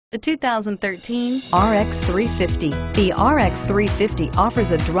The 2013 RX 350. The RX 350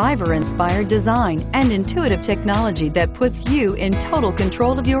 offers a driver-inspired design and intuitive technology that puts you in total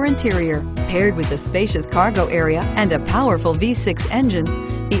control of your interior. Paired with a spacious cargo area and a powerful V6 engine,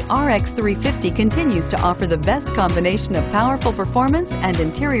 the RX 350 continues to offer the best combination of powerful performance and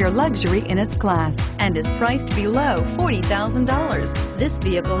interior luxury in its class and is priced below $40,000. This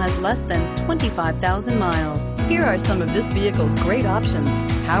vehicle has less than 25,000 miles. Here are some of this vehicle's great options: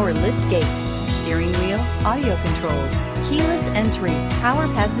 power lift gate, steering wheel audio controls, keyless entry, power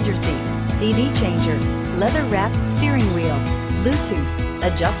passenger seat, CD changer, leather-wrapped steering wheel, Bluetooth,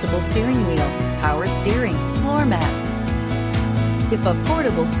 adjustable steering wheel, power steering, floor mats. If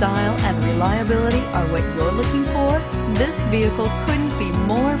affordable style and reliability are what you're looking for, this vehicle couldn't be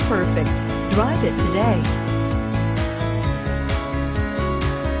more perfect. Drive it today.